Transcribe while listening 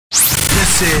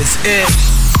This is it.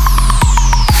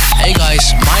 Hey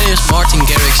guys, my name is Martin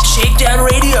Garrix. Shakedown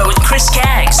Radio with Chris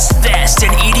Caggs. Best in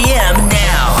EDM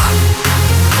now.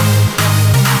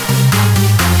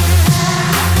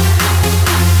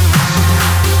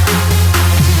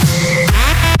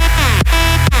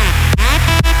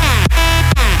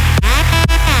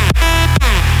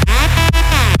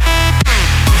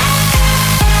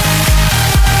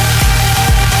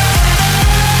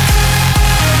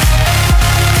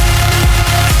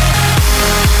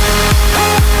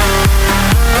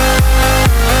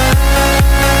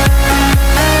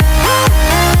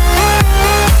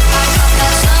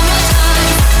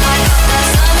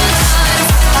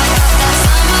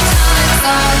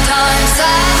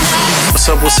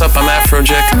 What's up? I'm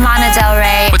Afrojack. I'm Lana Del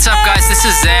Rey. What's up, guys? This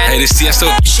is Zed. Hey, this is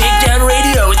Tiesto. Shakedown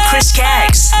Radio with Chris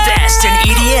Caggs. Best in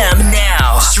EDM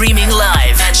now. Streaming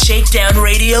live at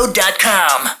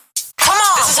shakedownradio.com. Come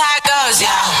on! This is how it goes,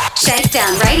 y'all.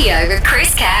 Shakedown Radio with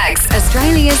Chris Caggs,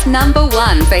 Australia's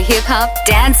 #1 for hip-hop,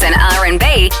 dance and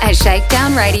R&B at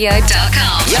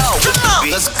shakedownradio.com. Yo, come on!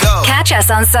 Let's go! Catch us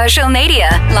on social media,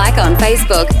 like on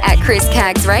Facebook at Chris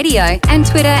Caggs Radio and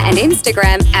Twitter and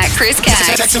Instagram at Chris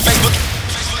Caggs.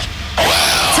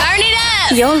 Turn it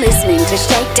up! You're listening to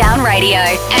Shakedown Radio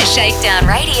at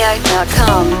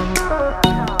shakedownradio.com.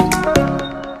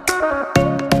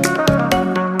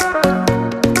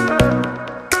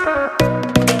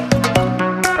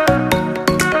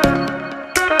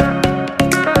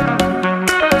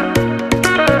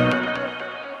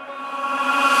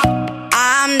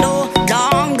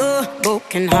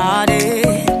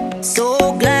 Hearted, so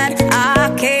glad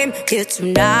I came here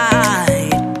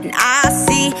tonight. And I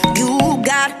see you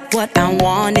got what I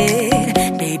wanted.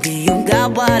 Baby, you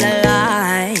got what I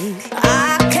like.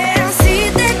 I can see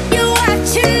that you're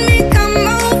watching me. Come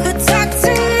over, talk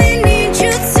to me. Need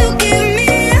you to give me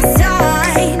a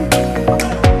sign.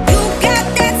 You got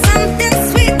that something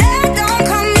sweet that don't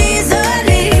come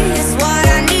easily. It's what I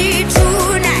need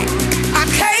tonight. I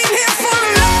came here for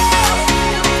love.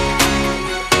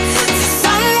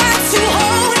 Someone to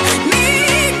hold me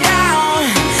down.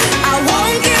 I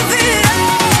won't give it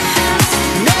up.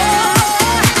 No,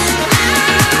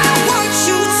 I want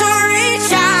you to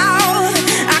reach out.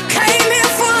 I came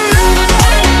here for love.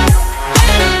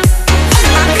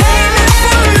 I came here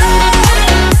for love.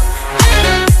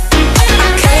 I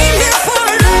came here for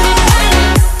love.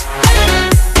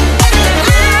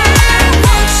 I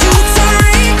want you to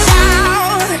reach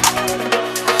out.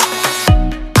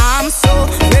 I'm so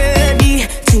ready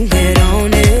to get on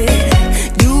it.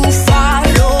 You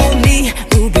follow me,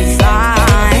 we'll be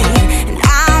fine. And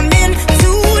I'm in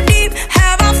too deep.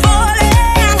 Have I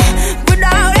fallen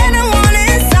without anyone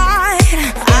inside?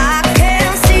 I can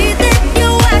see that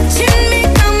you're watching me.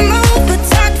 Come over,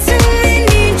 talk to me.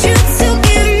 Need you to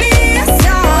give me a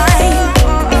sign.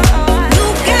 You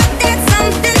got that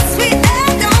something sweet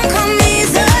that don't come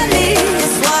easily.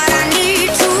 It's what I need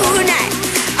tonight.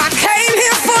 I came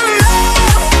here for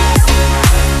love.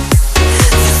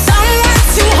 Someone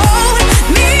to hold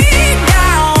me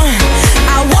down.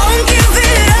 I won't give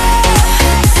it up.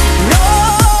 No,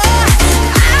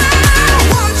 I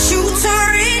want you to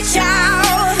reach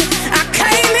out. I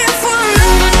came here for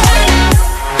love.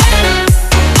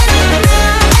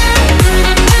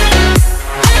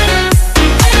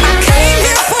 I came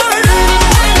here for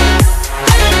love.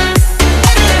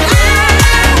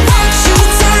 I want you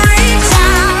to reach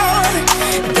out.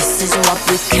 This is what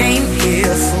we came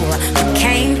here for. We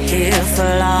came here for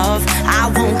love. I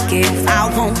won't give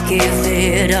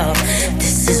it up.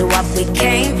 This is what we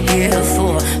came here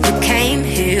for. We came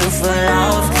here for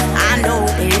love. I know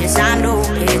it's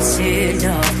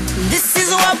enough. This is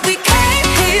what we came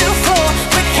here for.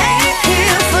 We came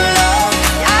here for love.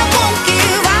 I won't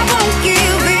give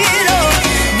it up.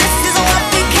 This is what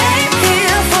we came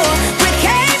here for. We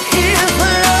came here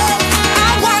for love.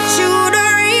 I want you to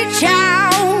reach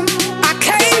out. I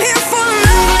came here for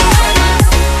love.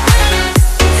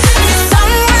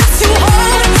 Someone to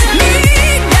hold me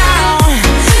down.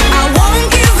 I won't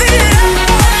give it up.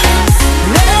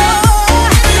 No,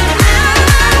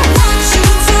 I want you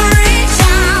to reach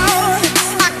out.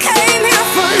 I came here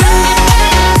for love.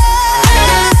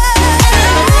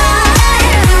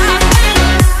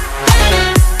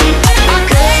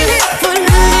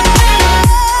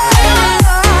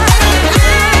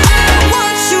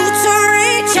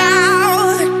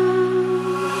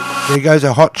 goes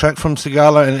a hot track from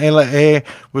Sigala and Ella Air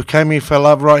with Came Here For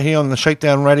Love right here on the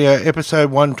Shakedown Radio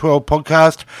episode 112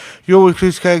 podcast. You're with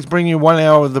Chris Caggs, bringing you 1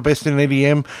 hour of the best in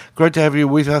EDM. Great to have you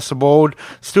with us aboard.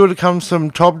 Still to come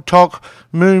some Tob Tok,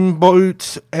 Moon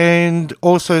Boots, and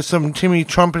also some Timmy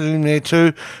Trumpet in there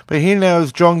too. But here now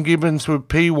is John Gibbons with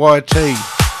PYT.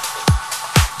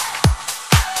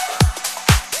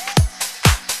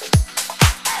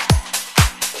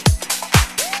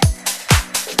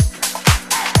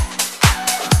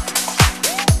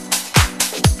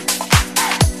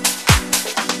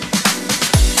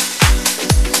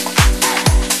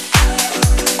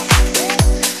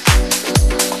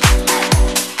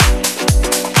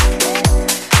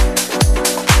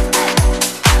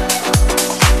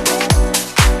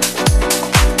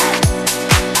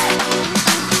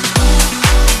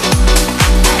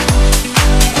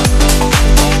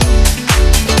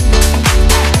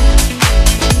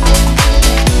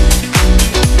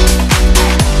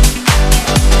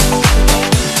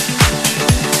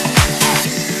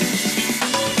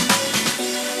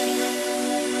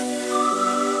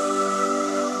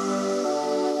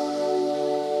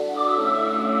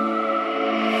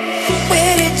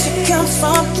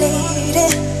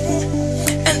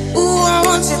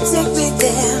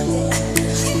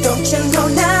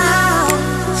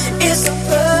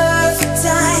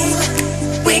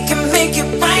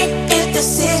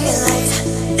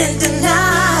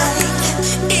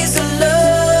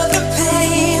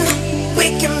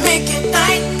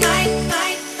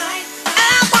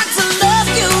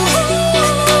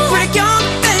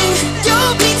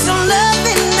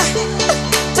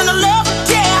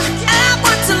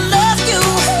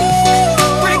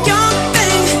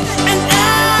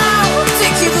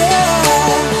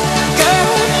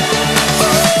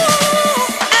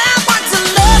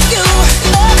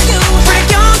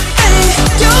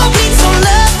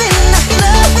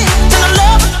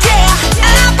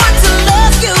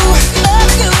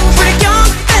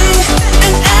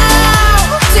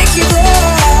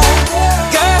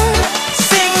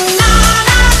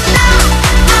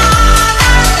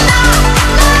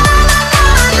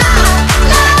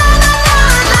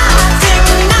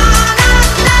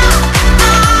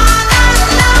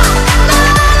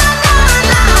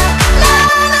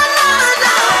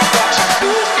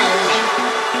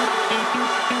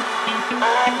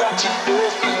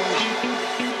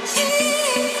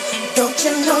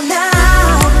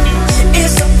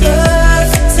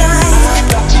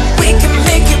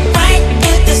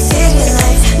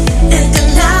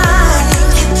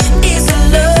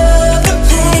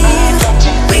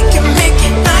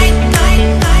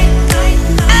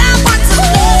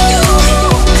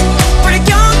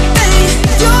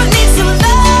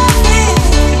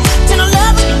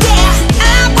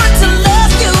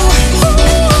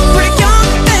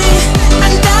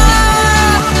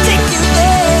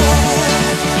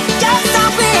 Yeah.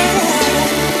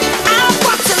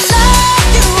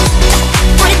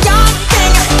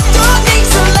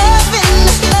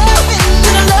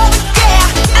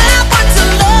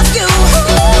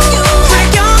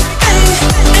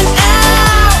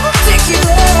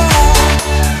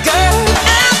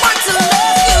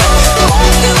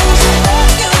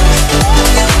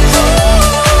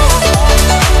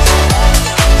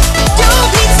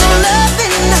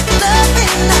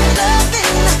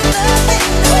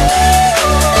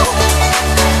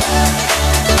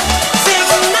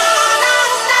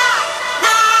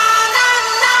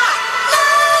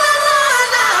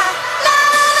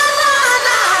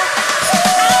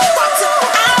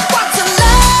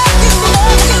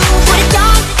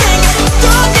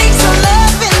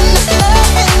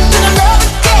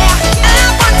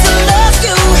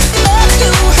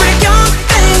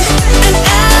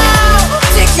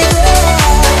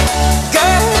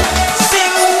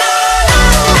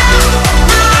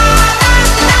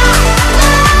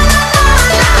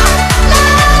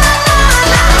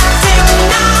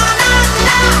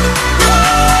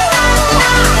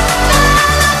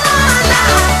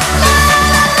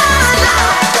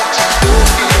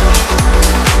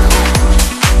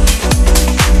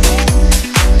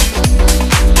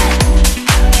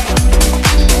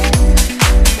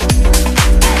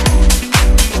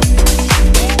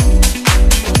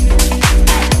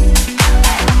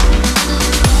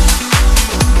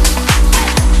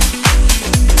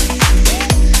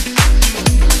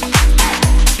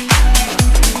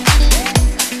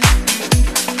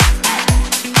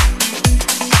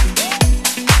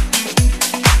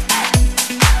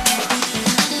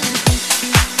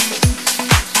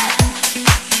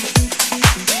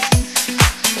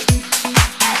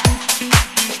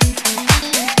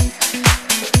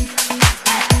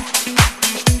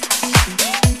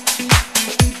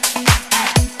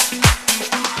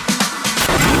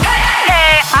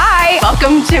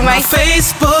 Welcome to my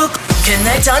Facebook.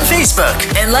 Connect on Facebook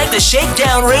and like the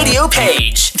Shakedown Radio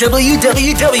page.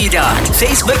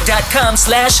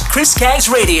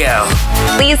 www.facebook.com/ChrisCagsRadio.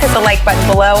 Please hit the like button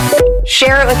below.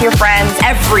 Share it with your friends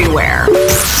everywhere.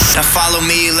 Now follow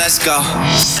me, let's go.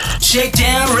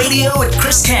 Shakedown Radio with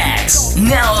Chris Caggs.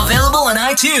 Now available on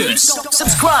iTunes.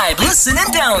 Subscribe, listen,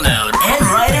 and download. And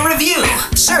write a review.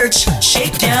 Search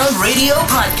Shakedown Radio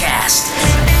Podcast.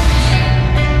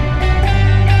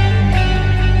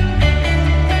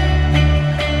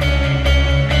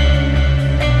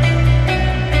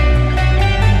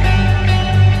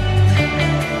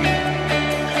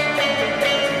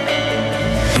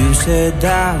 You said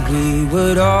that we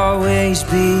would always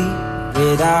be.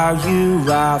 Without you,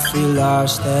 I feel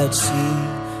lost at sea.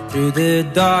 Through the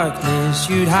darkness,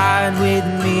 you'd hide with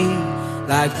me.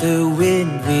 Like the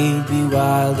wind, we'd be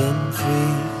wild and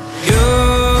free.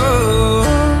 You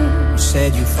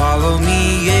said you'd follow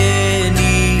me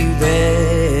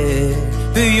anywhere.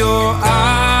 But your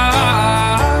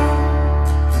eyes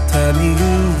tell me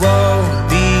you won't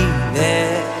be there.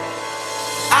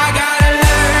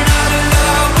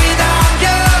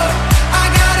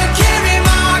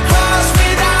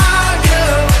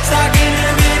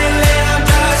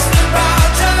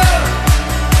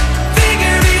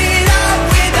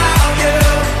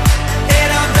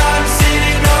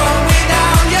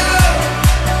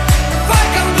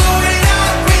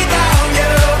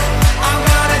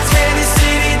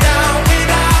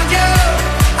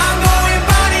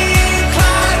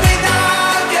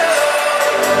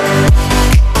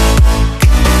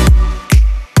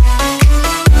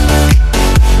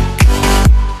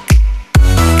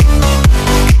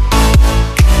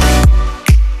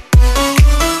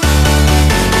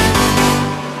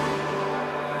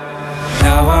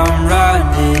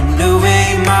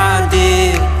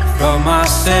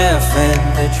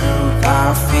 And the truth I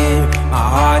fear, my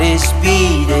heart is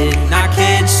beating, I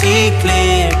can't see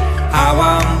clear. How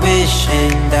I'm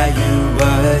wishing that you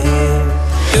were here.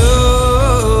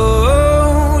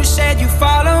 You said you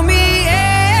follow me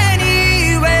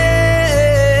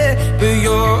anywhere, but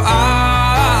your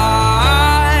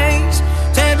eyes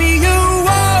tell me you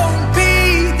won't be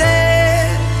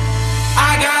there. I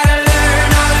gotta learn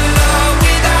how to love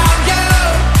without you.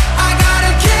 I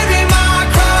gotta carry my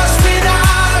cross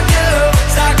without you.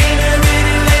 Stuck in a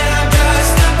minute and I'm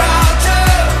just about to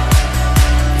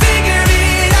figure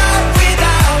it out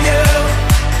without you.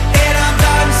 And I'm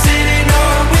done sitting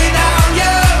home without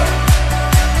you.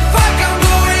 Fuck, I'm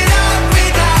going out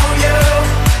without you.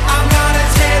 I'm gonna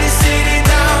tear the city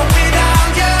down without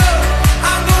you.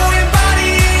 I'm going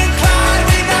Bonnie and Clyde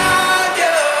without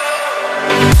you.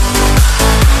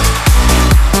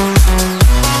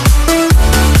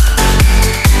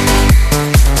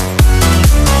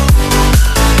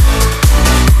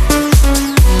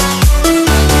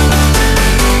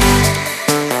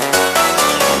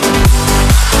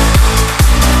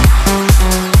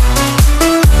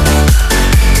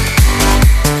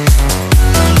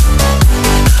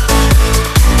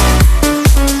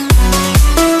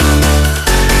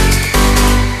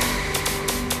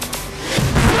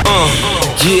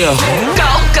 Yeah.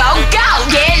 Go, go, go!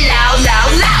 Yeah, loud,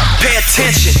 loud, loud! Pay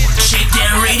attention.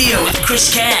 Shakedown Radio with Chris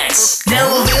Caggs.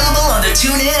 Now available on the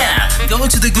TuneIn app. Go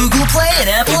to the Google Play and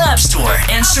Apple App Store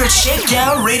and search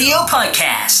Shakedown Radio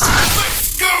Podcast.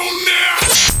 Let's go now!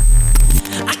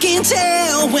 I can't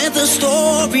tell where the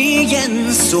story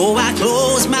ends, so I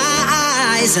close my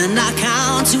eyes and I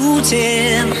count to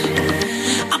 10.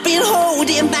 I've been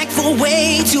holding back for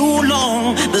way too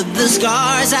long, but the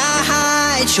scars I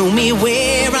hide show me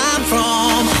where I'm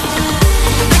from. I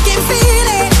can feel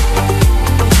it.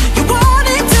 You want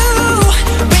it too.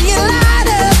 When you light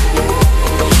up,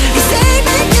 you say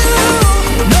me you.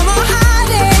 No more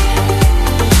hiding,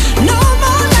 no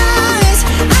more lies.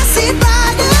 I see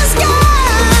brighter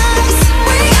skies.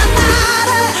 We are not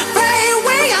afraid.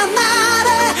 We are not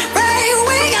afraid.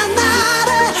 We are not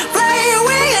afraid.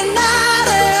 We are not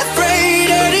afraid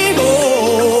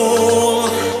anymore.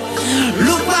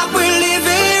 Look what we're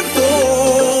living for.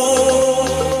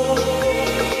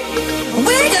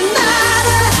 We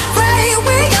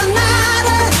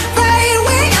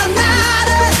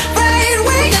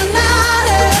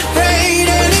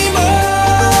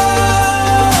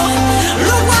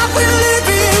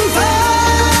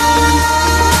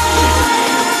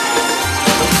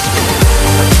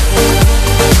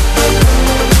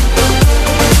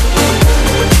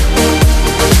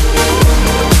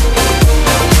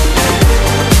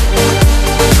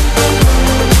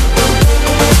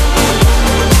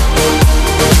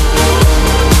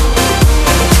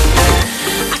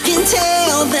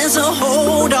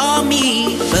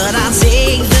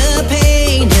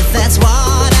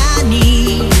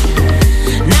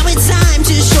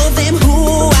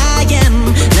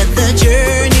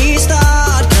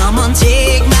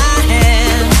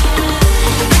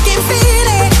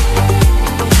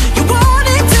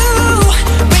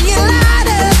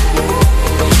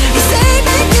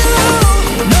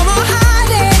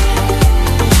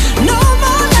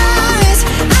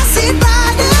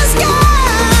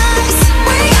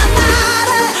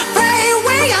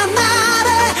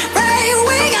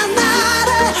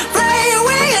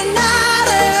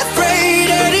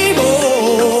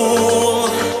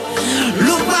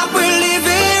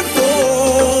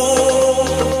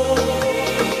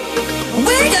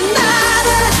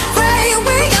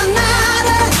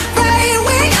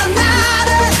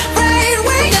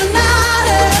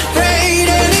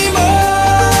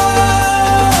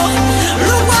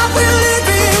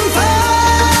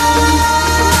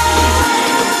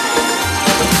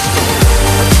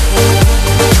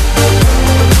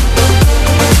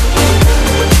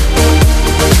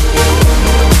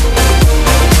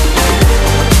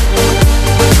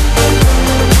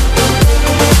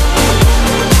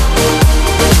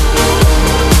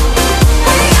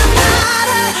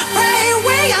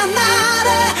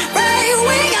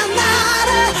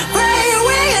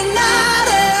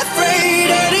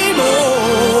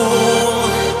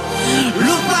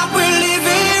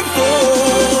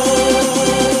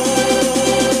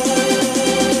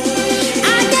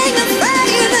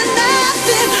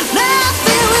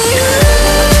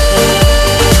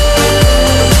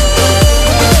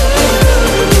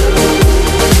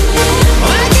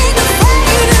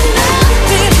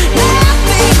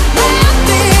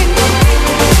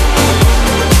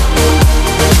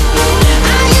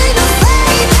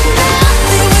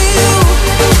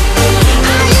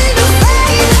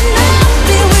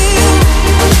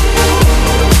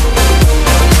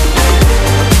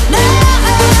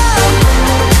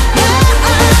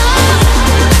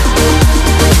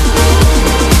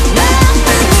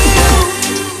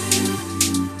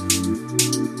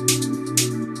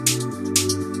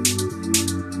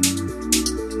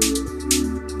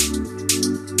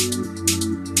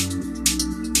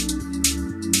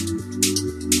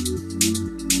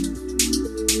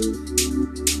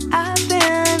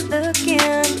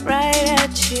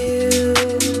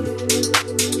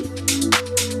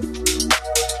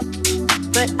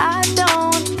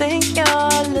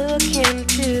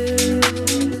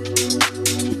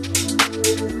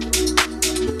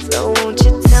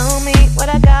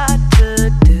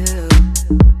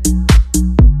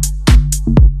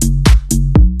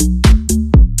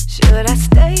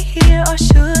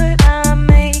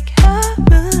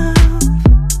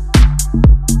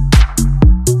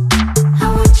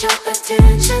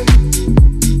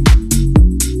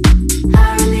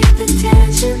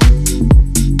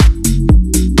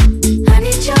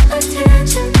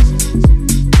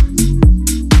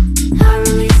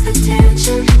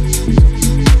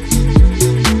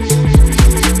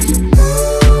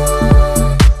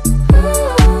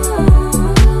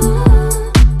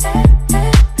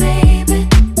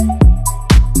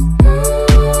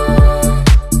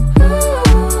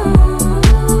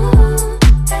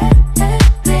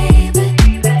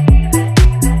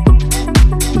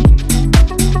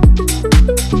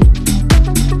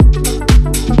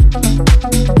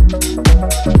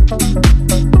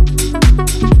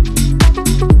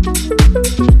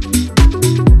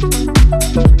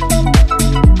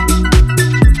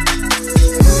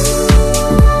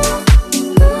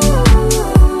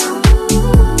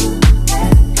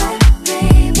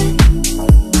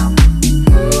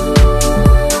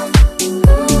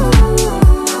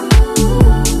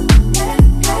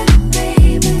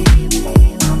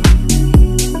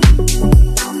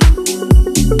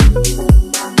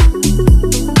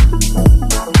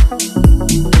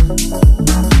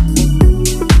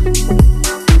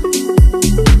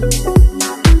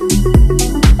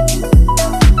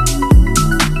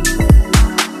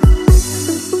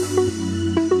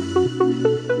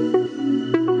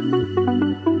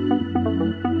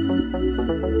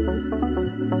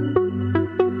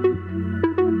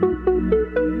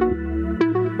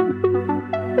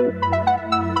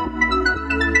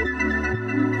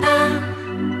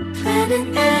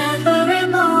planning every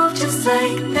move just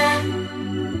like that.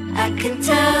 I can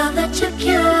tell that you're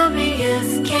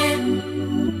curious.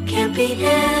 Can't be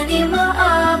any more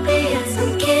obvious.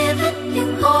 I'm giving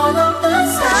you all of the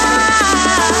signs.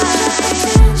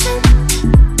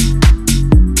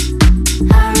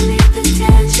 I relieve the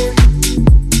tension.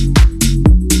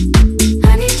 I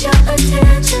need your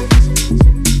attention.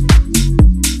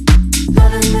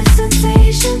 Loving the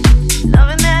sensation.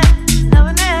 Loving it,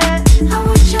 loving it. I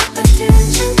want your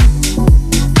attention.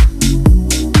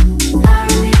 I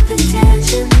relieve the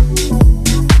tension.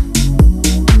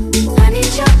 I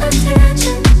need your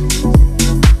attention.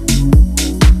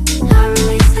 I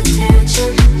release the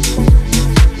tension.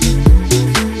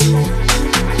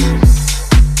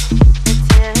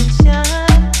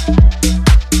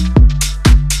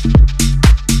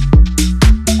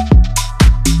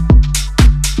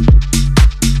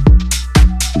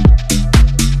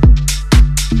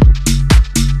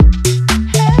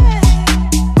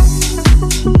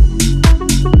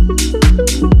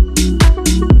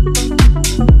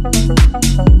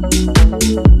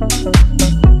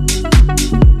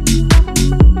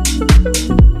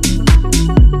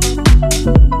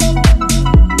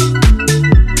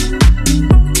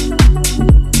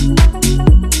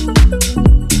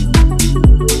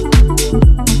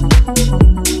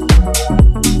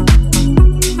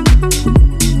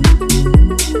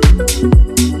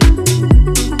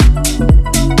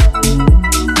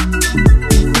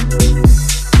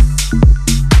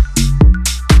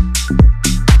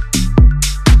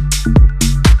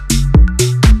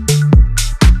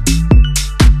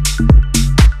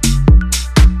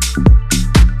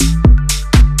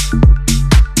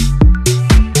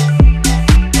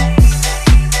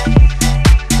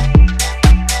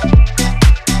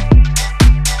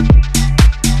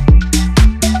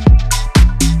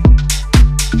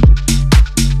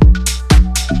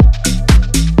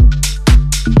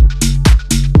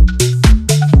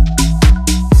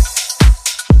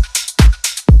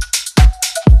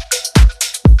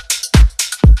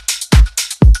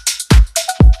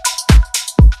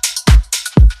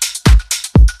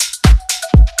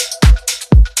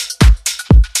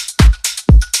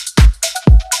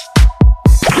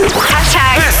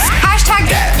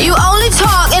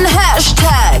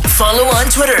 Follow on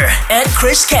Twitter at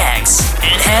Chris Cags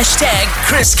and hashtag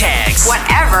Chris Cags.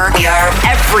 Whatever, we are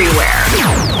everywhere.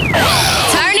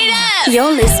 Turn it up!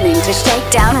 You're listening to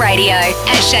Shakedown Radio at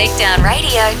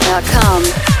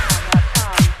shakedownradio.com.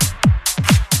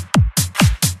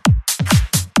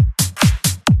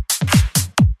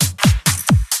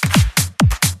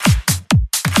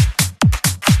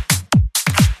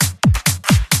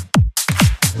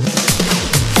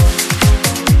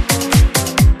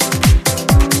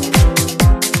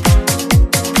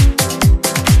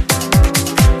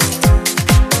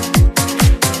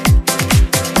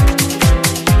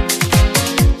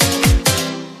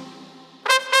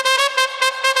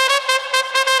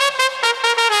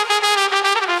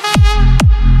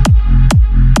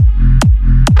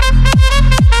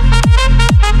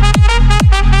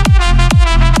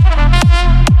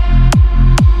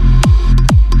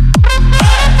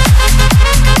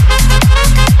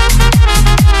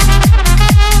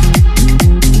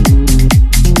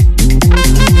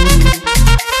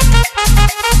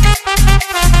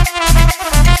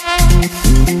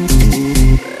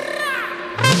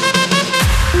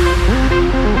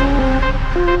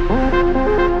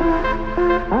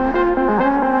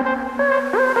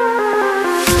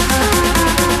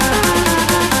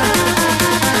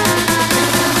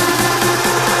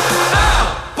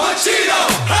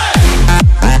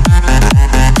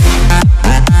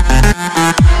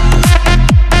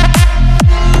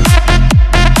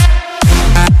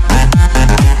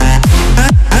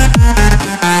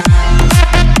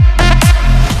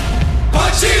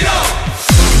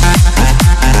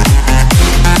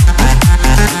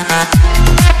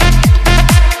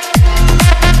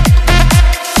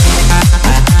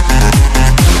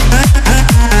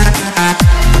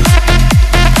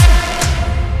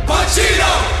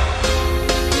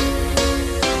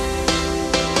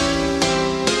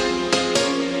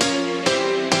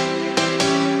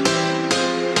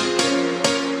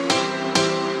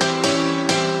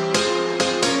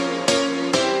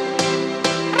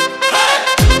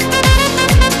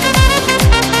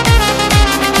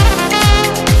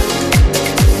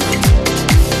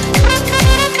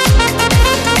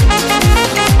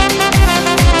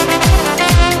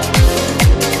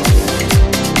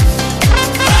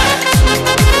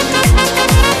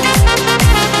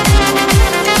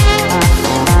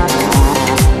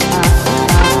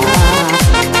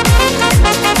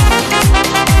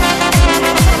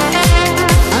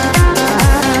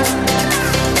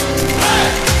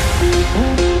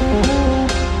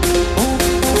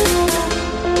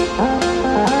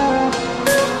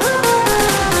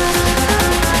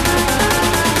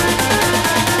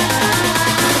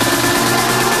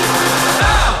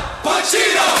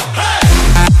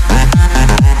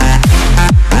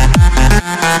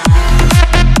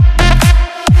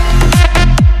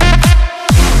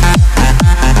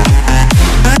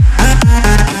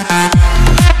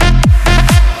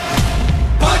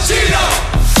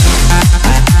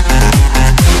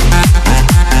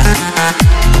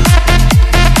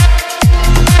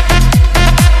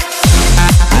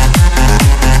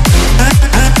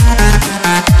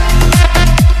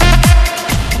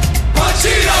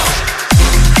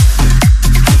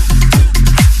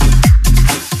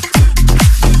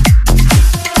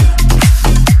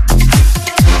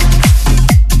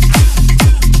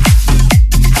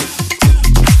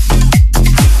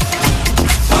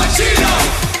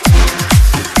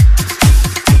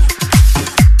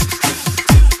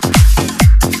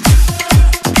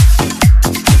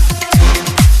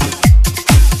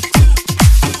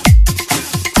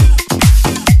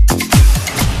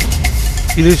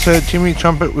 You just heard Timmy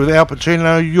Trumpet with Al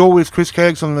Pacino. You're with Chris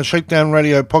Caggs on the Shakedown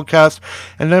Radio podcast.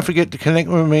 And don't forget to connect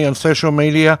with me on social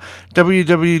media,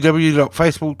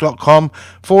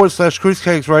 www.facebook.com/Chris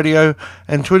Caggs Radio,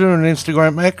 and Twitter and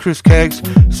Instagram at Chris Caggs.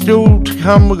 Still to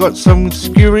come, we've got some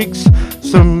Skewricks,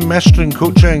 some Mashton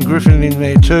Kutcher and Griffin in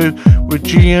there too, with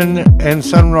Gian and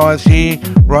Sunrise here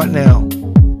right now.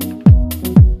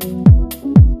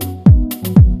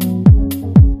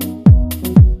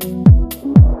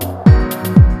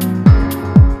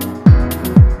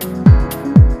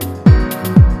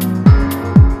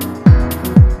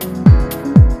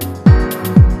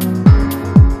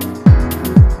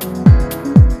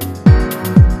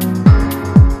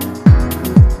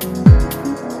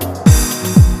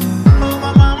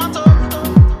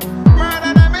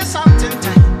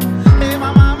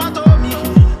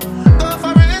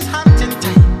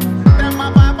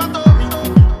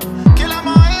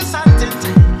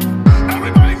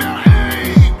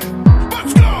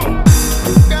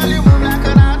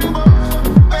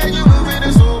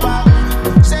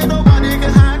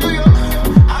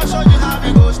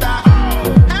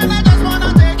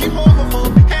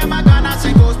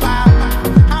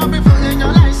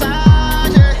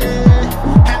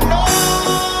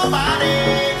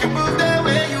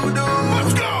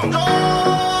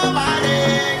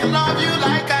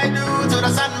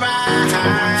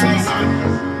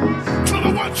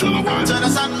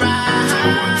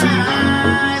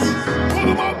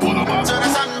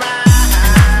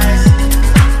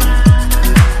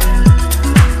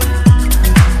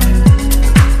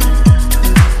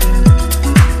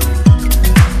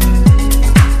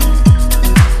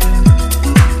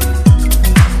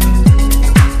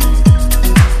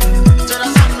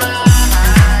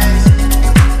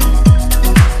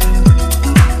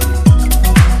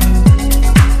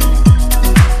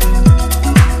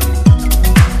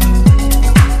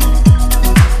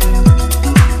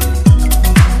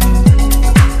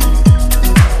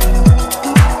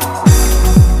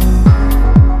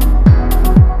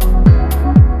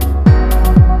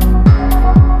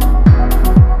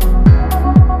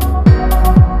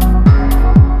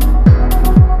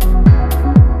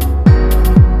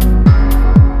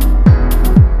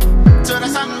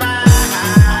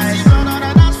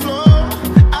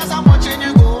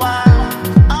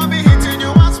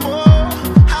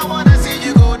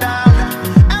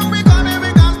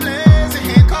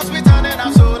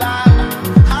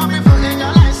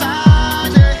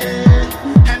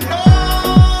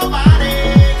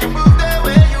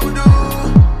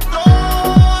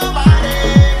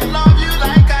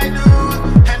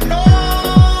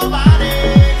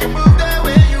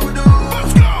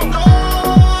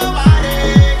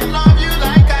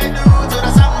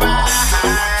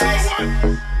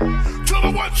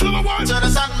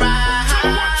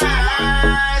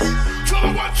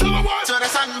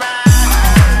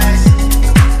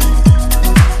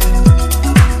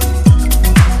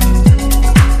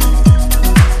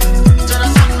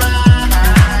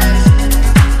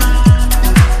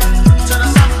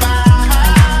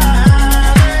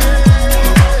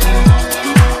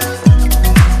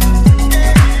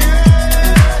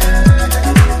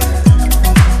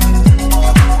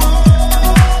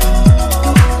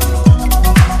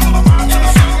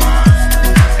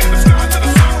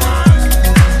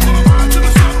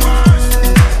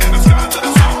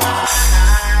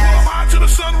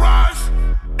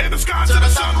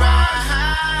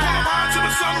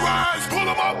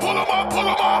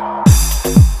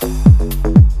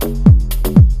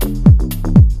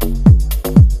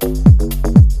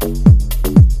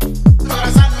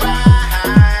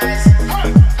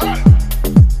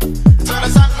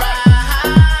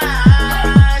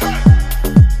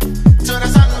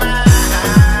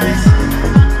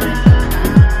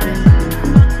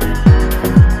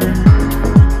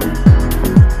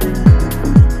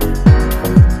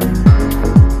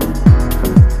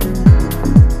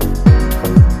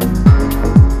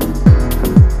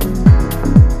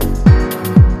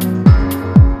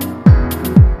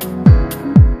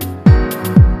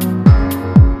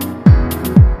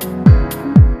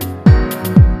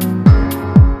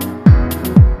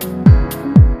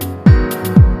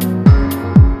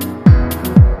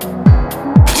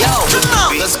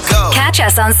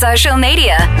 On social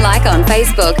media, like on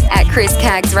Facebook at Chris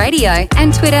Caggs Radio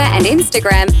and Twitter and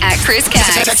Instagram at Chris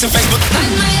Caggs.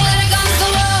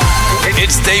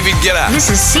 It's David Guetta. This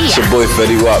is Sia. It's your boy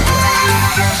Fetty Wap.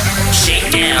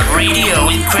 Shakedown Radio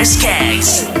with Chris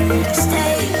Caggs.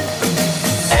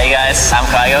 Hey guys, I'm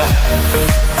Kyle.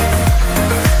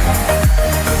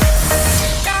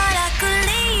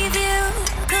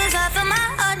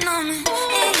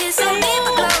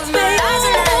 Close my eyes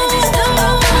and I just don't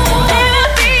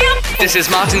This is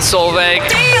Martin Solveig.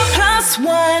 Be a plus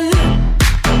one.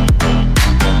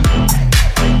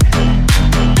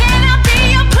 Can I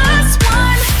be a plus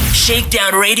one?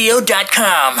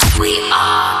 ShakedownRadio.com. We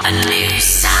are a new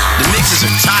sound. The mixes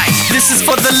are tight. This is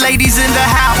for the ladies in the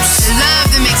house.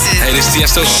 Love the mixes. Hey, this is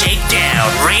Tiesto. Shakedown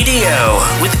Radio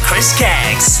with Chris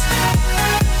Caggs.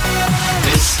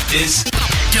 This is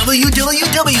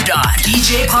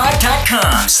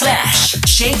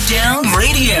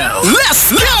www.djpod.com/shakedownradio. Let's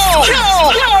go!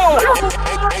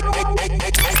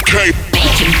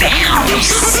 Making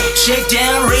bounce.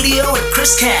 Shakedown Radio with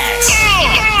Chris Caggs.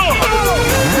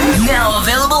 Now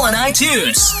available on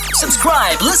iTunes.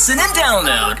 Subscribe, listen, and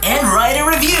download, and write a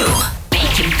review.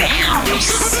 Making bounce.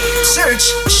 Search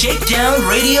Shakedown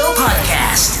Radio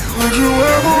Podcast. Would you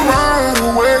ever ride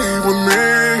away with me?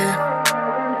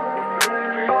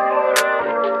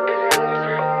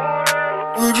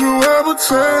 Would you ever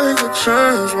take a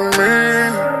chance with me?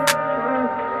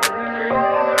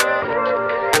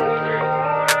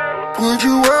 Would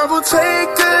you ever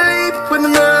take a leap with me?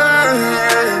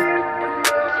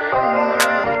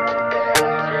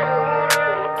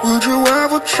 Would you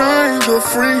ever change your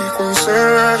frequency?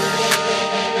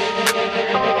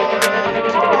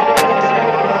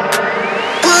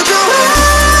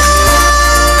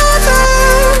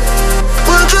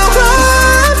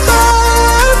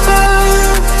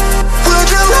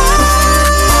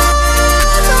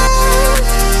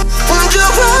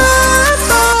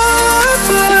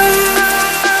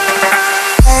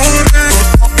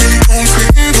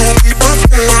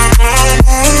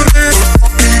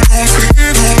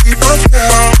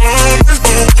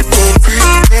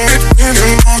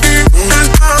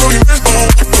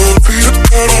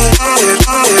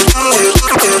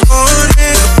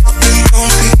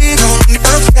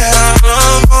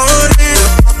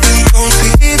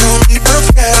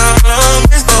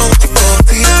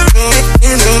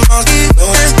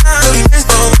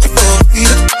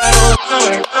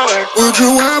 Would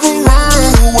you ever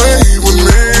run away with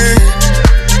me?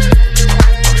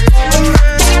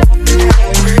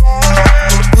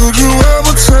 Would you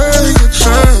ever take a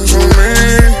chance on me?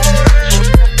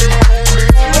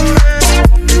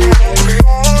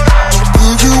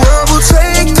 Would you ever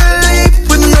take the leap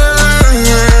with me?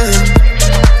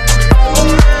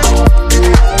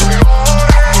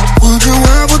 Would you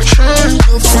ever change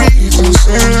your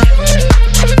frequency?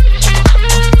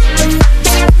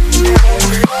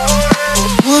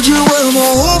 Would you ever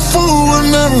hope for a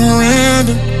never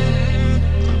ending?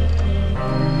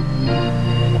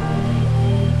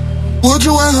 Would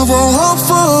you ever hope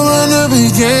for a new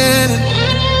beginning?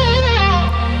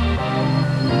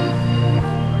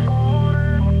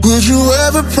 Would you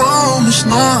ever promise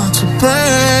not to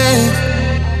break?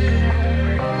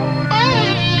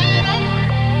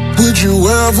 Would you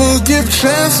ever give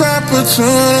chance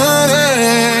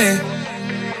opportunity?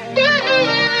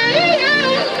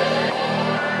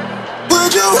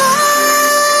 Would you ever?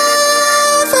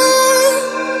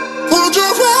 Would you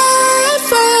ever?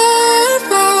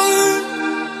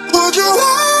 Would you ever?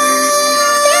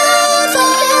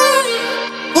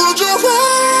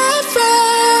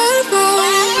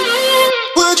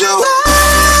 Would you ever?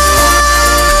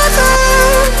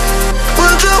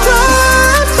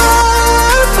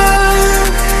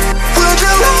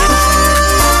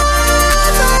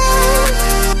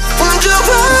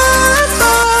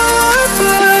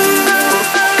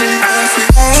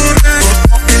 Would you ever?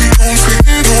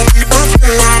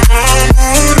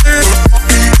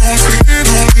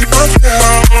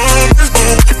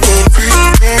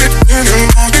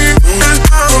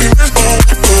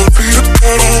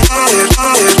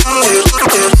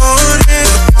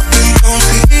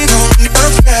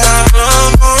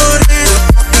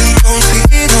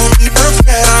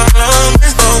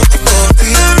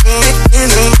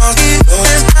 Would you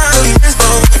ever?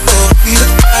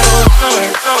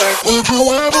 Would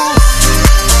you ever?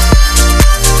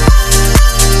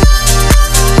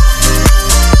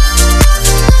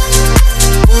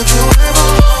 Would you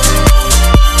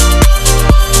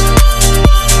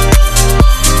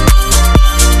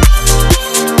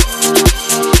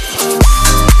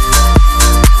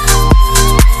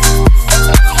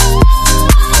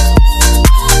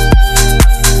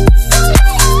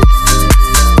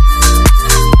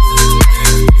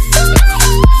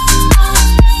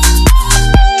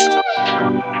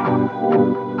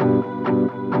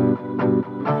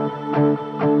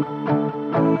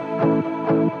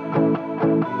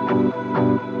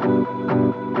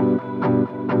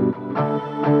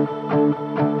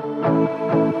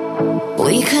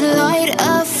We could light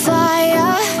a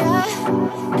fire.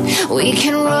 We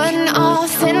can run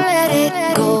off and let it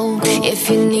go. If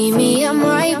you need me, I'm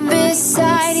right beside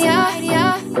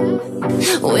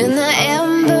When the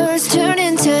embers turn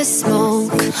into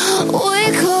smoke,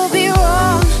 we could be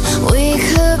wrong, we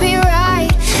could be right.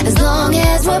 As long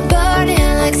as we're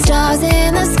burning like stars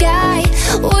in the sky,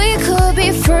 we could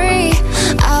be free,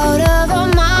 out of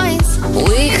our minds.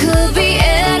 We could be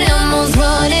animals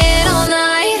running all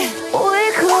night.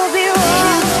 We could be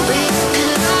wrong, we could be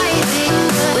right.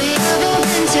 We could be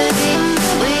winter,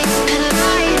 we could be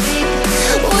right.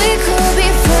 We could be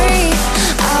free,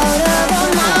 out of our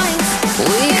minds.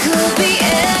 We could be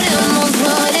animals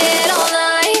running all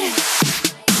night.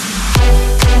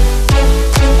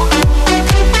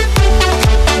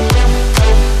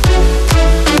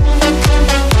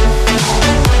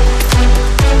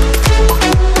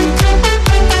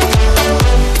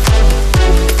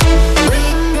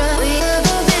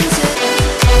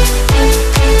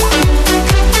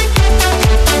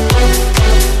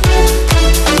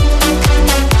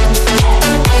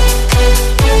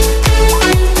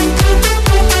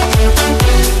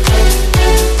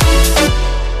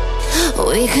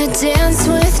 We could dance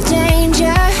with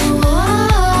danger.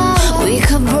 We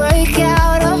could break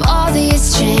out of all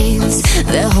these chains.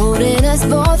 They're holding us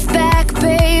both back,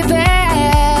 baby.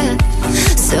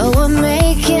 So we're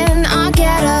making our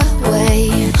getaway.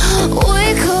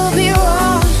 We could be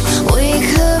wrong, we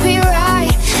could be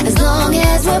right. As long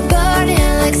as we're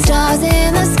burning like stars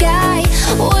in the sky,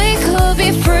 we could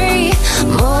be free,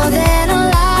 more than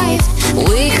alive.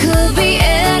 We could be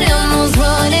animals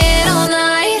running all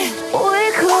night.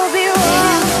 We could be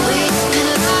wrong, we could be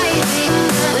right.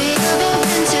 We could be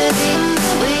winter,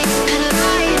 we could be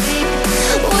right.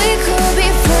 We could be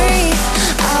free,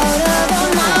 out of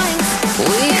our minds.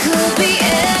 We could be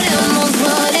animals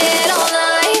running all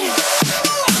night.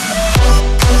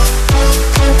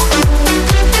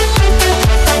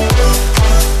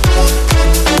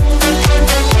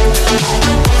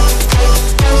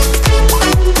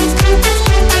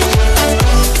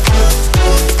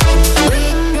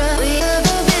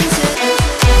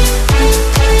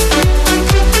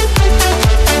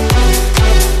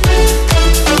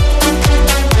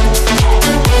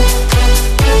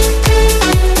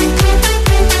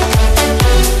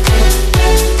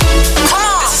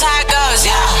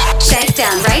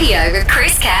 Shakedown Radio with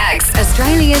Chris Caggs,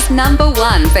 Australia's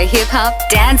 #1 for hip hop,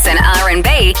 dance, and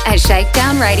R&B at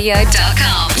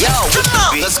shakedownradio.com.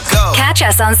 Yo, let's go. Catch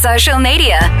us on social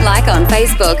media, like on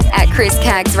Facebook at Chris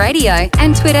Caggs Radio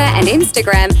and Twitter and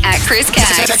Instagram at Chris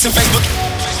Caggs. Text and Facebook.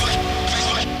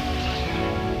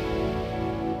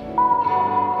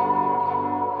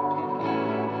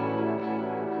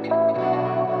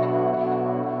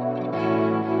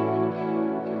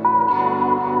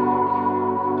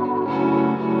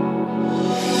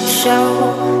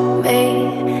 Show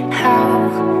me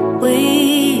how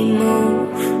we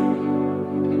move.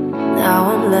 Now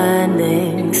I'm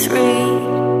learning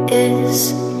 3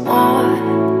 is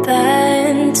more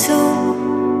than 2.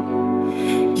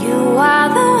 You are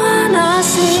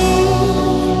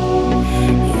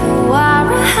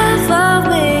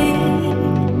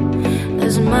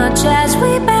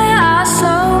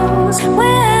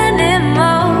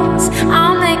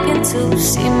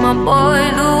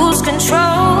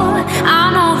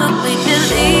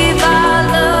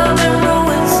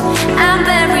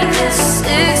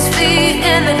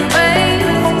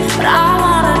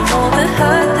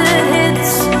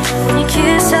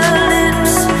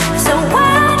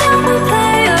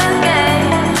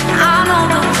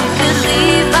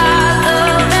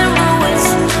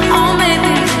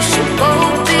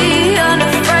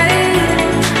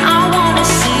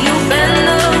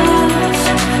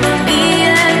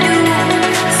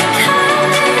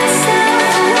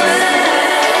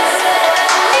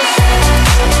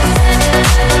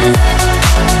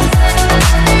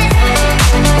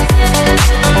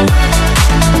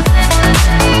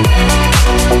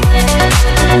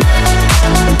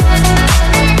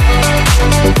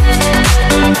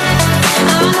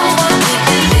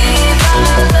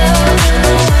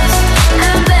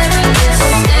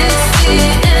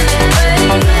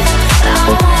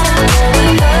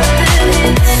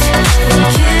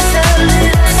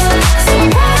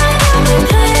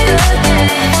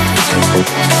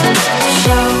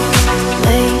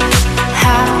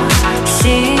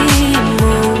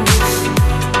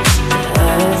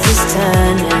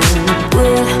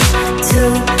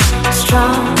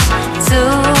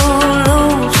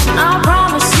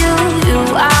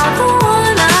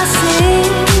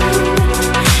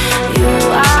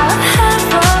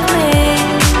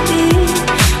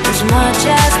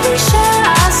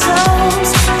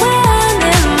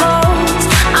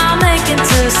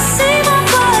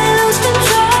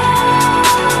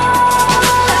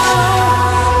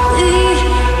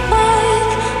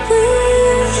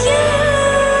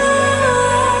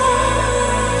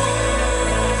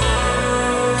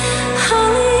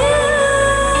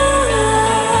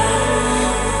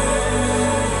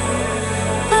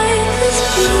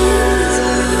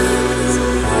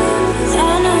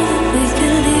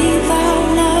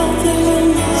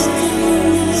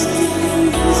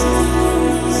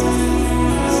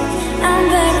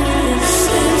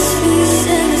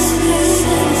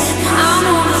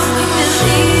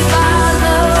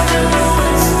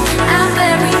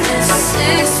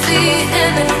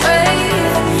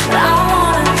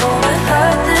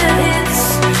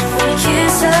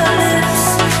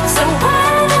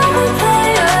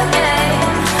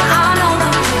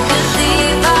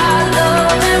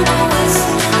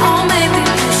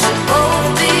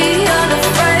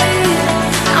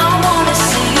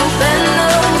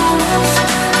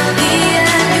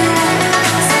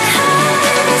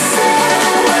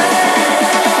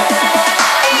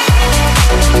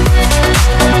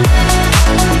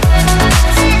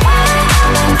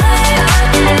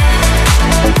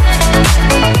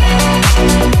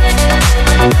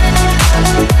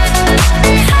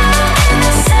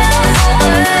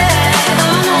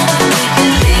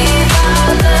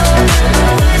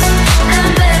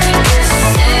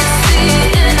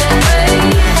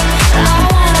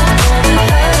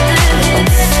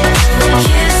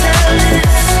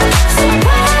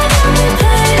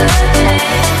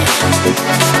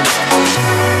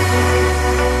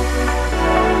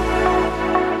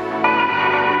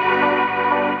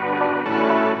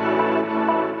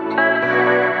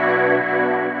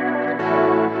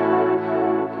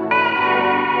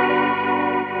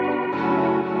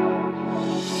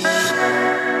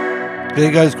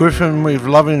There goes Griffin with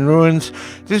Love in Ruins.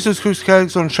 This is Chris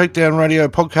Caggs on Shakedown Radio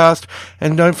Podcast,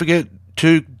 and don't forget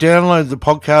to download the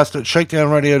podcast at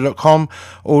shakedownradio.com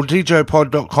or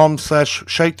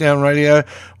djpod.com/shakedownradio.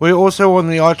 We're also on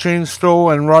the iTunes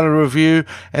Store, and write a review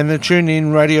and the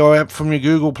TuneIn Radio app from your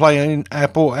Google Play and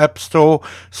Apple App Store.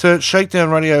 Search Shakedown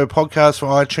Radio Podcast for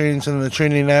iTunes and the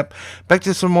TuneIn app. Back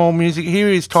to some more music. Here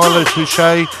is Tyler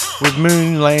Touche with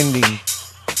Moon Landing.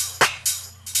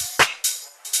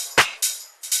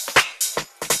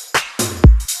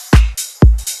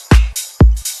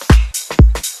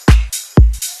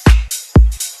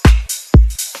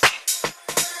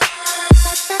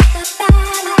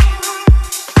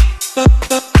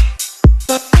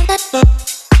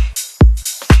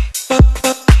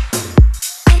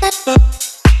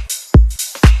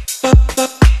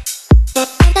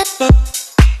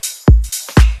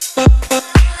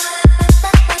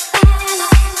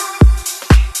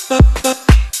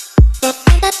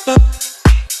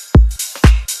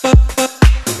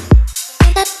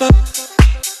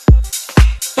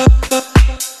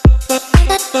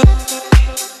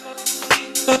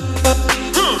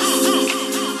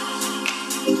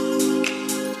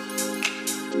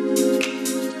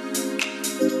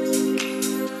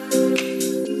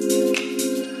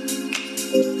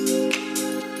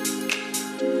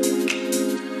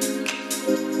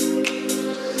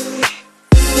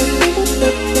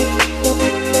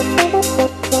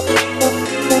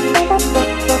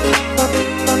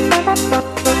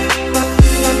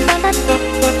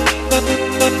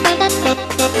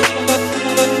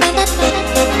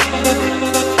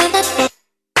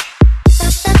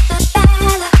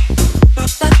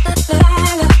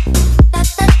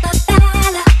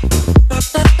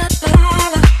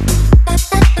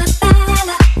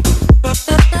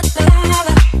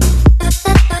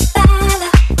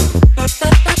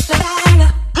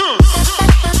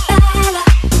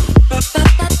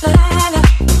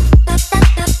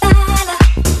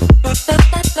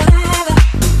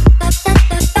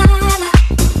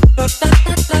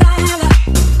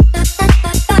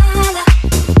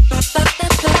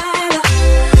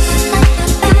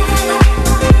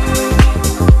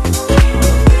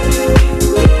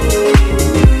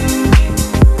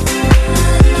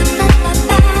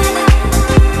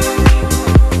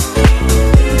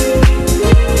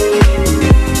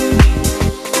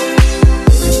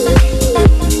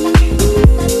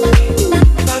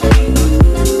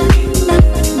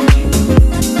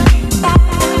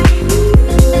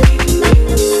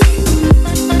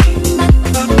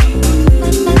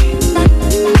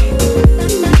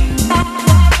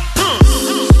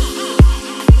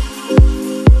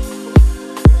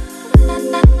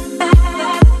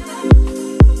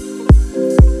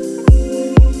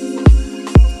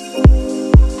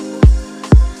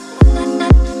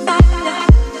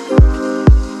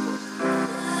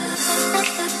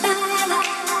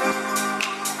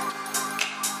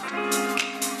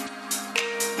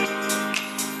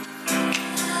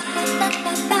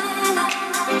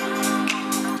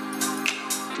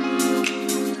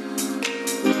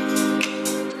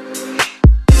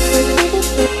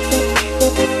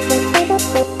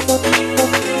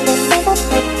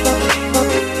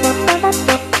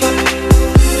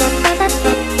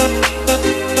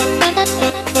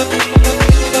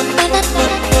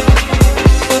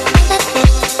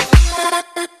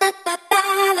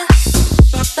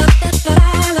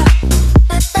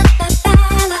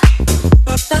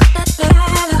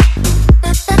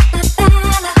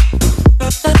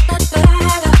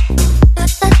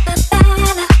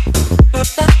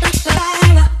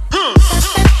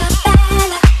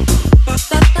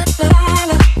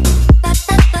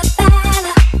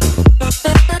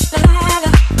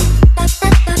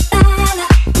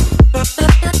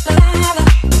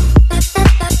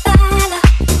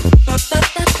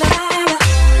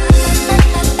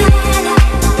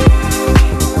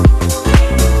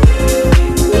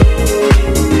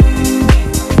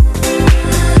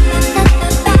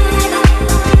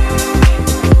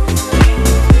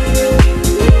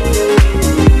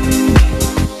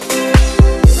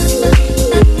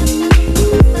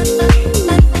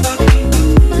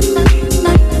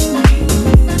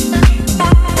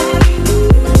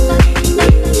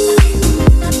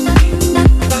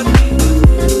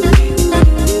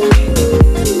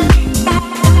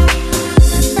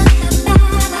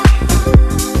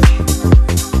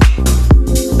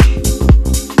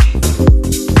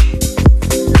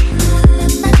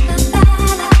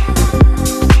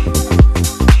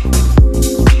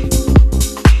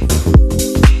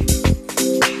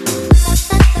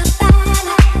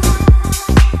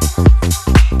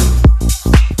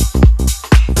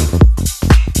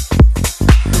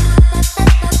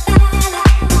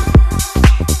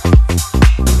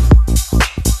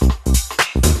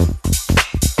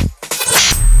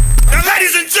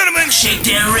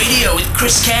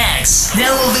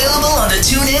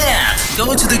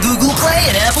 Go to the Google Play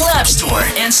and Apple App Store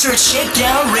and search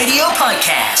Shakedown Radio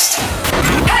Podcast.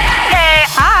 Hey,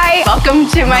 hi. Welcome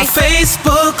to my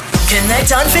Facebook.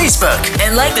 Connect on Facebook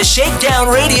and like the Shakedown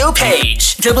Radio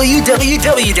page.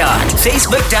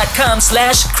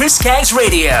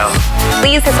 www.facebook.com/ChrisCagsRadio.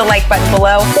 Please hit the like button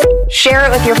below. Share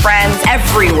it with your friends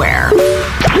everywhere.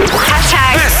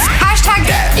 Hashtag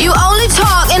You only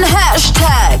talk in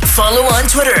hashtag. Follow on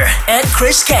Twitter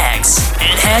 @ChrisCags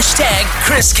and hashtag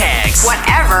ChrisCags.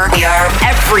 whatever. We are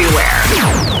everywhere.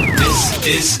 This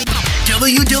is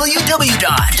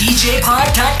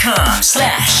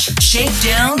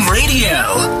www.djpod.com/Shakedown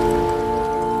Radio.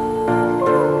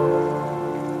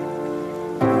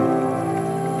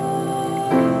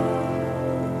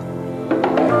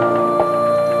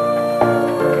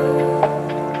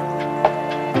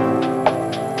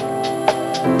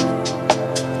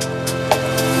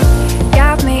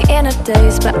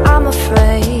 Days, but I'm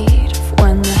afraid of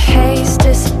when the haze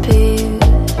disappears.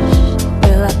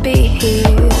 Will I be here?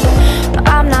 No,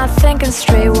 I'm not thinking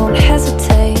straight, won't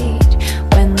hesitate.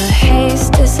 When the haze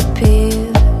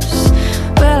disappears,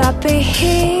 will I be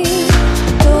here?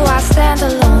 Do I stand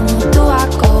alone or do I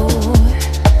go?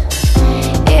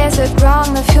 Is it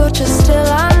wrong, the future still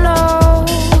unknown?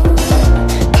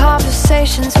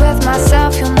 Conversations with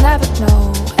myself, you'll never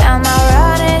know. Am I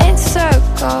running in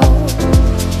circles?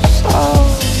 Oh,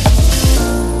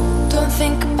 don't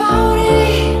think about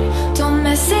it, don't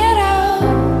mess it up.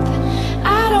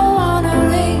 I don't wanna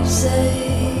raise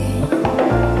it.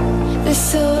 This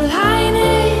silver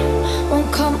lining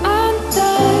won't come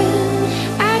undone.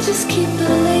 I just keep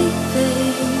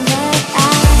believing that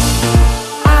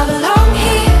I belong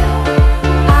here.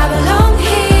 I belong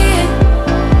here.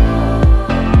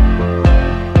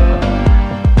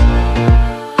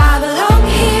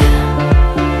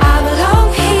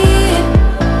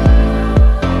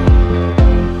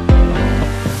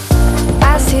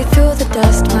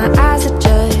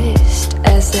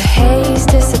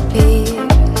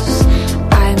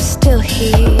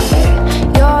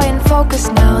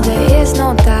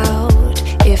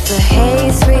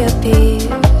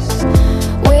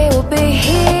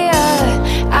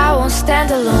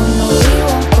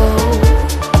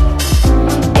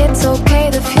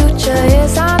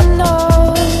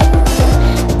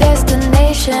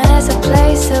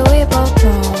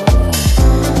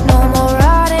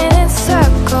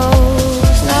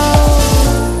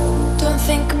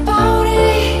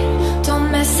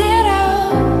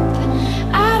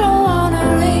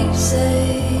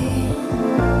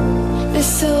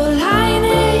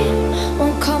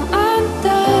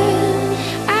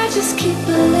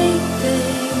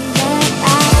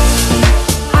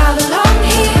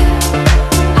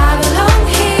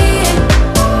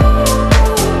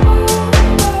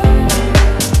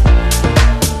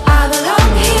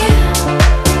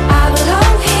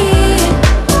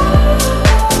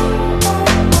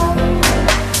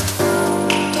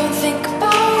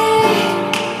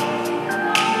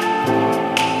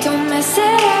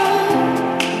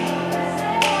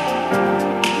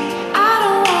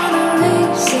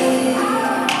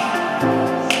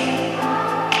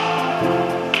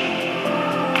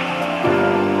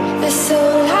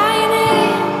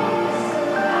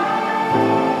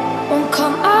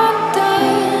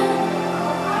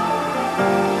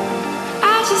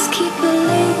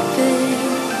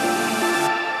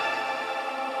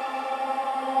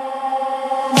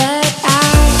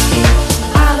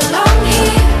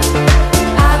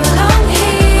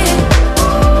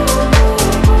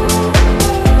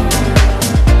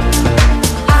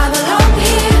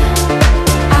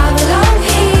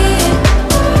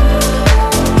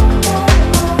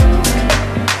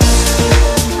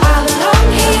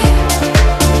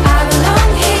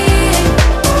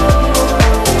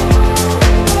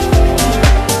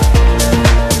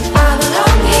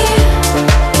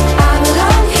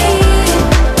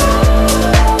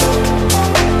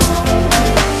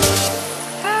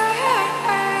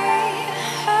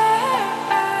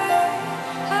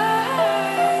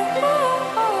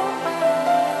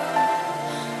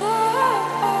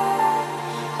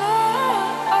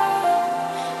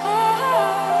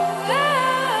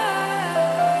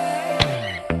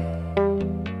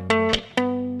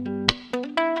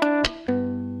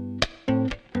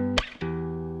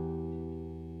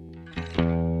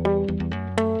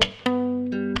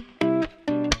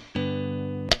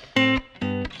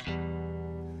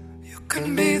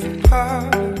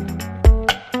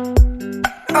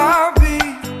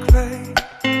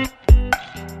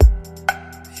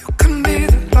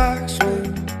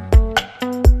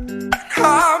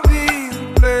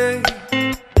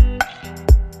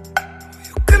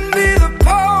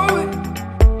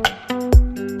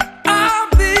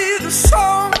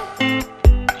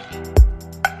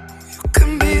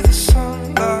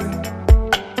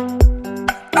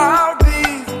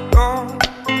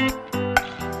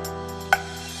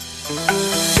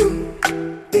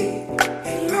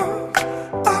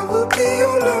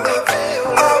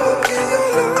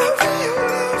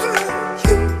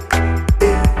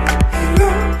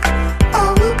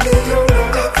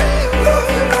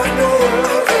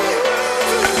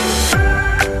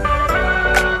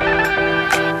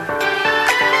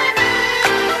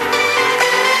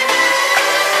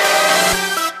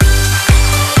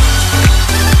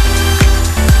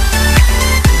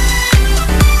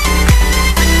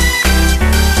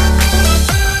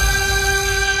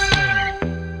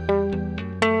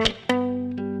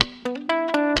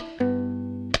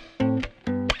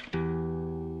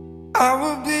 I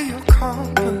will be your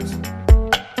compass.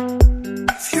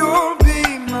 If you'll be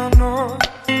my north,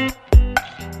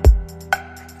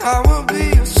 I will be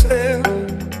your sail.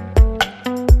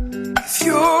 If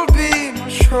you'll be my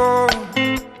shore,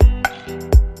 you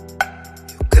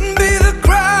can be the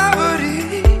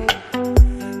gravity,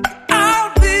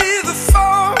 I'll be the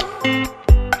fall. You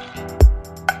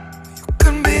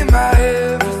can be my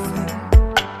everything,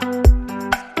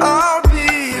 I'll be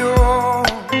your all.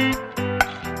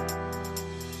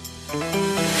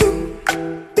 You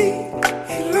be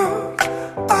love,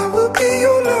 I will be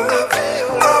your love,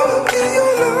 I will be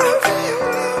your love.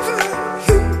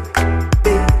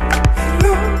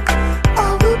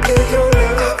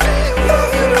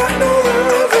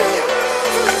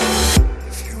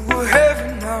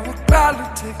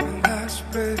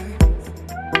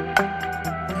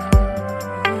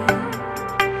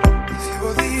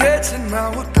 And I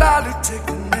would gladly take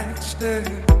the next step.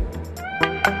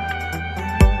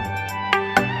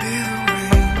 Be the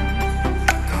rain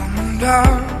coming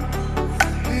down,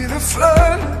 be the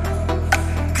flood.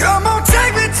 Come on,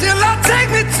 take me till I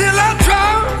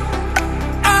drown.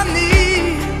 I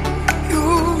need you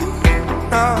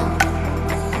now.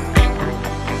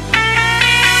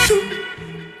 To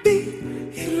be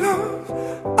your love,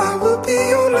 I will be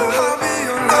your love. I'll be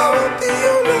your love. I will be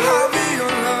your love. I'll be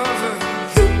your lover.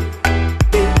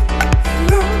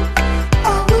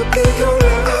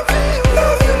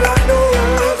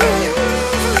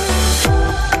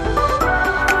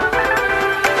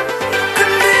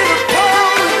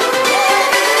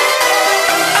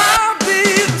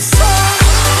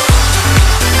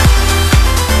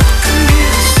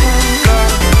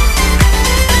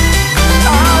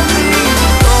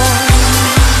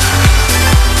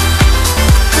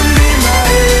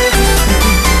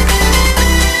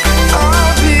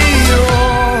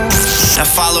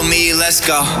 Let's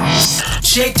go.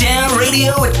 Shakedown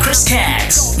Radio with Chris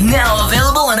Caggs. Now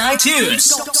available on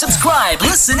iTunes. Subscribe,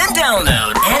 listen, and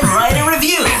download. And write a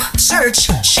review.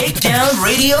 Search Shakedown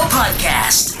Radio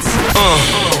Podcast.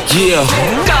 Yeah.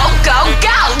 Go, go,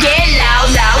 go. Yeah,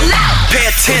 loud, loud, loud. Pay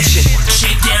attention.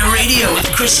 Shakedown Radio with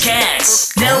Chris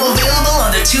Caggs. Now available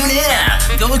on the TuneIn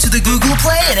app. Go to the Google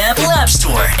Play and Apple App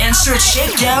Store and search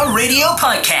Shakedown Radio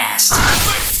Podcast.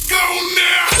 Let's go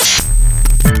now.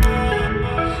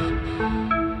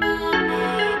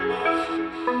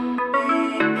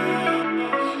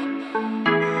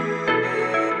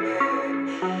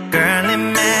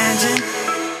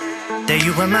 That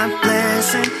you were my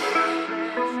blessing.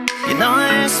 You know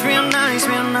it's real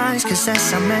nice, cause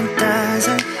that's how man does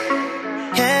it.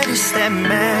 Yeah, it's that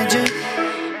magic.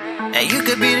 And you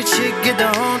could be the chick, get the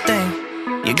whole thing.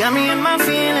 You got me in my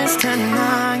feelings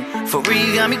tonight. For real,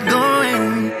 you got me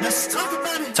going.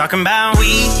 Talking about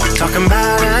we, talking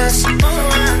about us.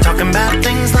 Talking about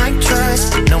things like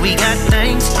trust. Know we got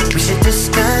things we should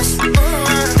discuss.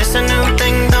 This a new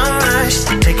thing, don't rush.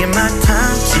 Taking my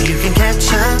time so you can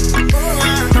catch up.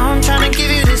 No, I'm trying to give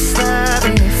you this love.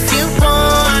 And if you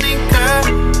want it, girl,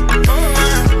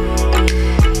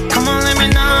 come on, let me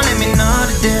know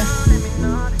the deal.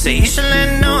 Say you should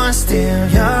let no one steal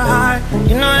your heart.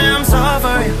 You know that I'm so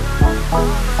for you.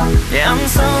 Yeah, I'm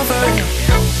so for you.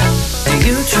 And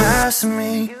you trust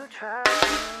me.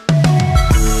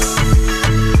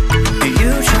 Do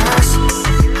you trust?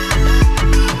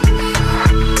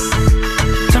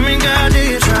 Tell me, girl, do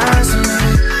you trust me?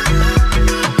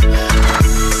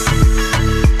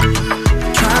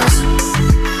 Trust?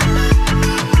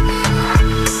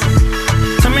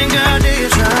 Tell me, girl, do you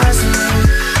trust me?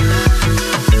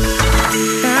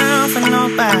 Girl, for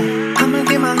nobody, I'ma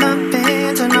give my love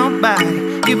to nobody.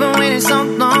 You've been waiting so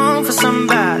long for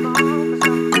somebody,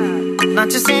 not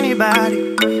just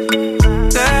anybody.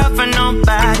 Girl, for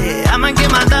nobody, I'ma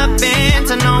give my love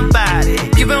to nobody.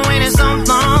 You've been waiting so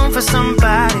long for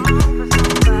somebody.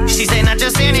 She say not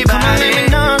just anybody.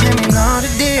 Come on, let me know the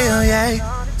deal,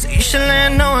 yeah. So you should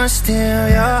let no one steal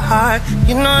your heart.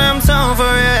 You know I'm so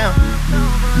for real.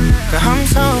 Girl, I'm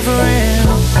so for real.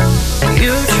 And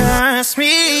you trust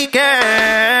me,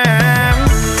 girl.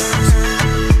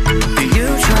 Do you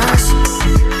trust?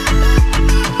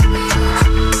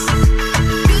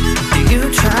 Do you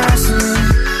trust me?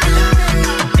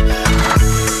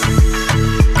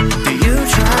 Do you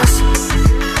trust?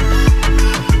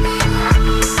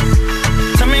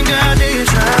 Tell me, girl, do you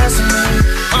trust me?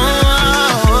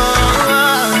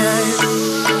 Yeah.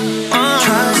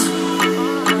 Trust.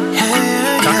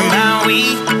 Yeah. Talking about we,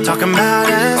 talking about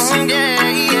us. Yeah.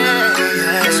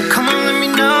 So come on, let me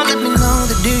know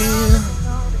the deal.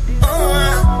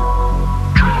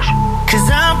 Cause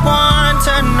I want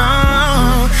to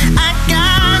know, I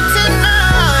got to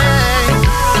know,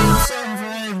 yeah.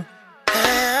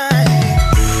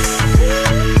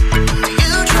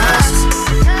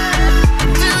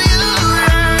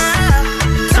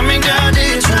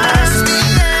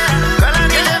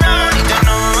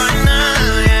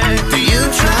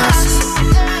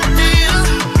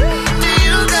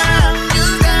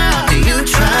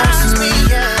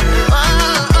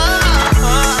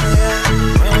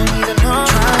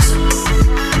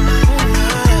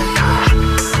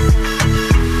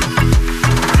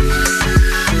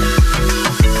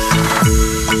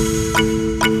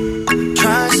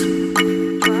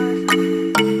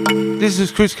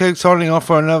 is Chris Keg signing off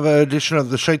for another edition of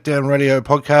the Shakedown Radio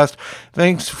podcast.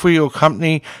 Thanks for your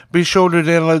company. Be sure to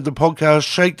download the podcast,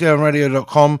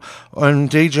 shakedownradio.com and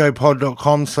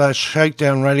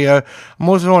djpod.com/shakedownradio. I'm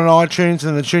also on iTunes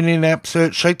and the TuneIn app.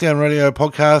 Search Shakedown Radio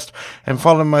Podcast and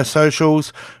follow my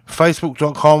socials,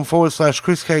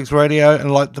 facebook.com/Chris Keggs Radio,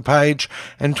 and like the page,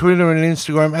 and Twitter and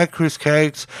Instagram at Chris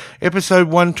Keggs. Episode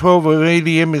 112 of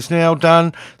EDM is now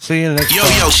done. See you next time.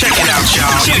 Yo, check it out,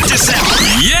 y'all. Check this out.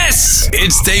 Yes!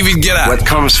 It's David Guetta. What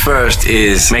comes first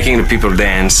is making the people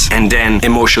dance, and then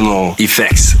emotional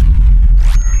effects.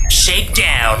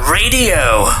 Shakedown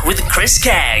Radio with Chris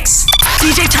Kaggs.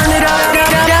 DJ, turn it up.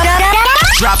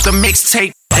 Drop the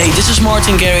mixtape. Hey, this is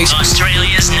Martin Garrix.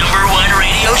 Australia's #1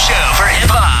 radio show for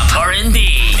hip-hop,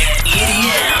 R&B, and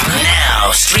EDM.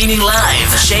 Now, streaming live,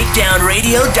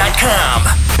 shakedownradio.com.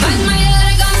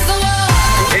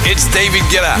 It's David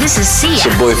Guetta. This is Sia. It's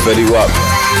your boy Fetty Wap.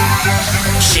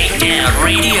 Shakedown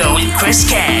Radio with Chris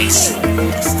Kaggs.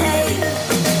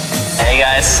 Hey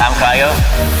guys, I'm Kayo.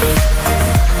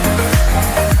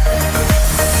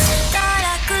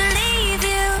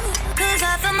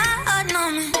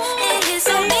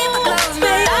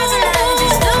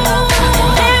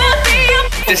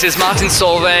 This is Martin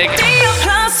Solveig.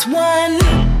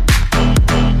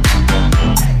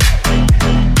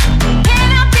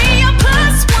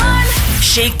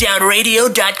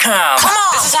 ShakedownRadio.com. Come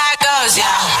on! This is how it goes,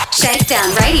 y'all.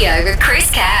 Shakedown Radio with Chris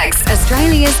Kaggs,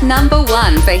 Australia's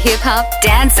 #1 for hip-hop,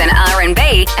 dance and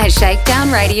R&B at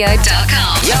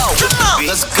shakedownradio.com. Yo,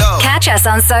 let's go. Catch us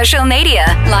on social media,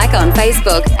 like on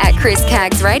Facebook at Chris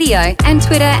Kaggs Radio and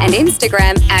Twitter and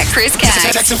Instagram at Chris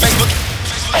Kaggs.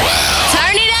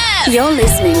 Turn it up! You're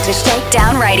listening to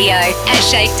Shakedown Radio at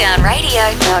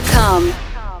shakedownradio.com.